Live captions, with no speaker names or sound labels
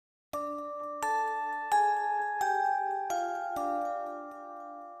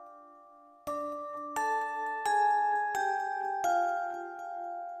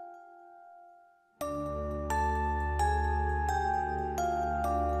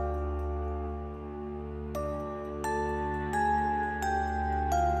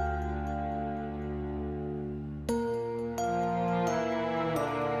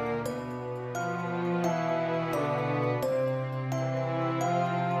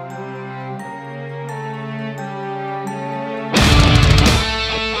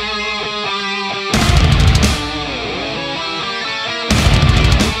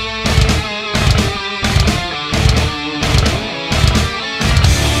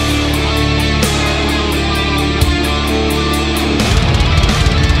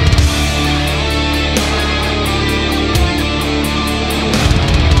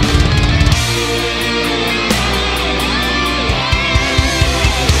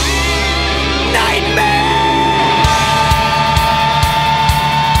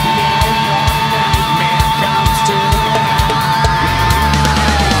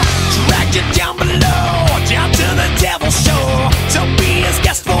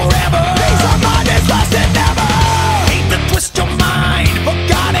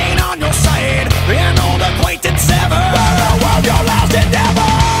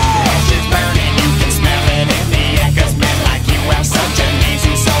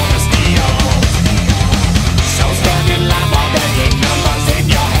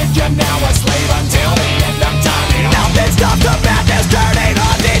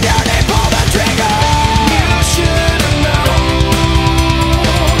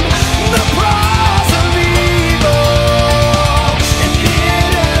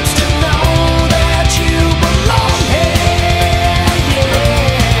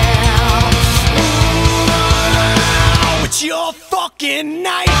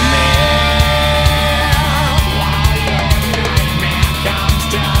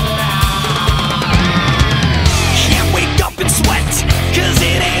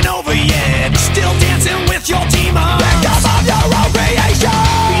with your demons because of your own creation.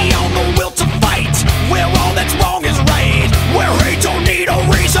 Beyond the will to fight, where all that's wrong is right, where hate don't need a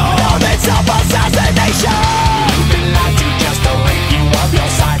reason, all that self-assassination. You've been lied to just to rape you of your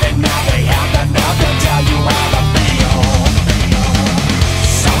side, and now they have the nerve to tell you how to feel.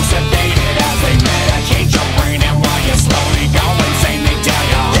 So sedated as they medicate your brain, and while you slowly go insane, they tell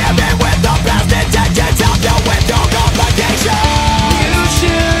you give in with the best intentions, help you with your complications. You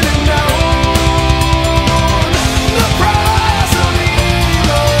should have known the price of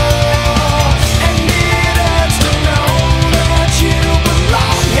evil, and needed to know that you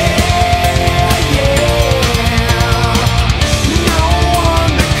belong here, yeah. No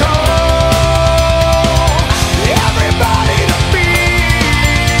one to call, everybody to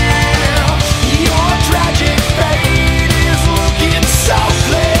feel. Your tragic fate is looking so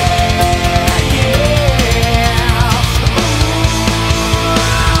clear, yeah.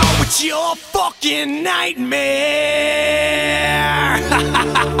 Ooh, it's your fucking nightmare.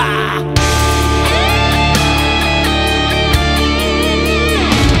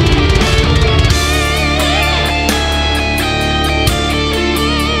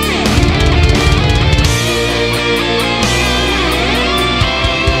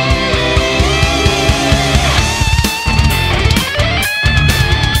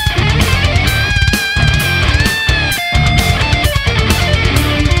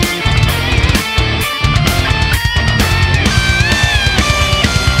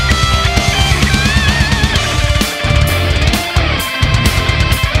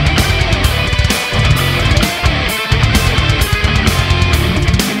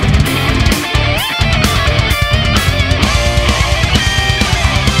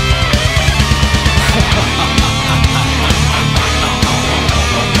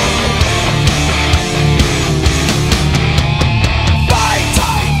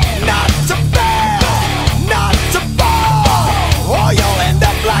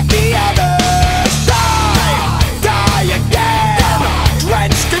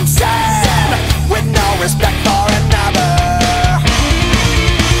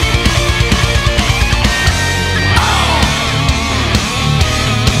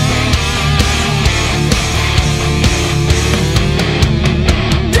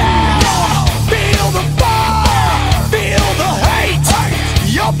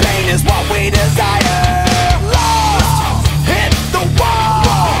 Is what we desire. Lost, hit the wall,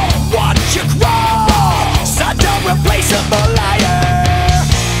 watch you crawl, such a replaceable liar.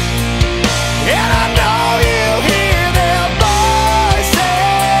 And I know you hear their voices,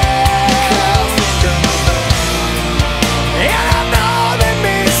 and I know they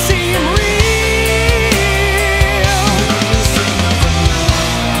may seem real,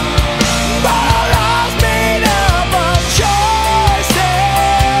 but our lives made up of choices.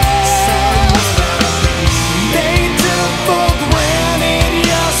 They took for granted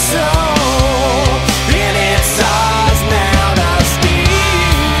your soul, and it's ours now to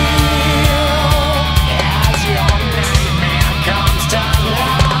steal. As your nightmare comes to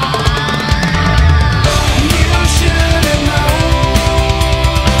life, you should have known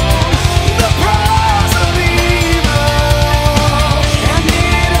the price of evil, and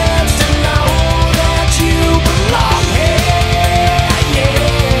needed to know that you belong here,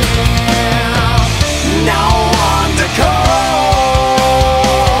 yeah. No one to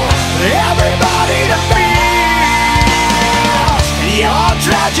call, everybody to feel. Your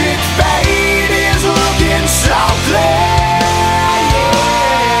tragic fate is looking so clear, yeah.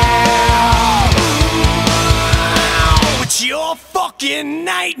 It's your fucking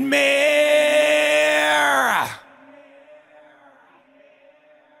nightmare.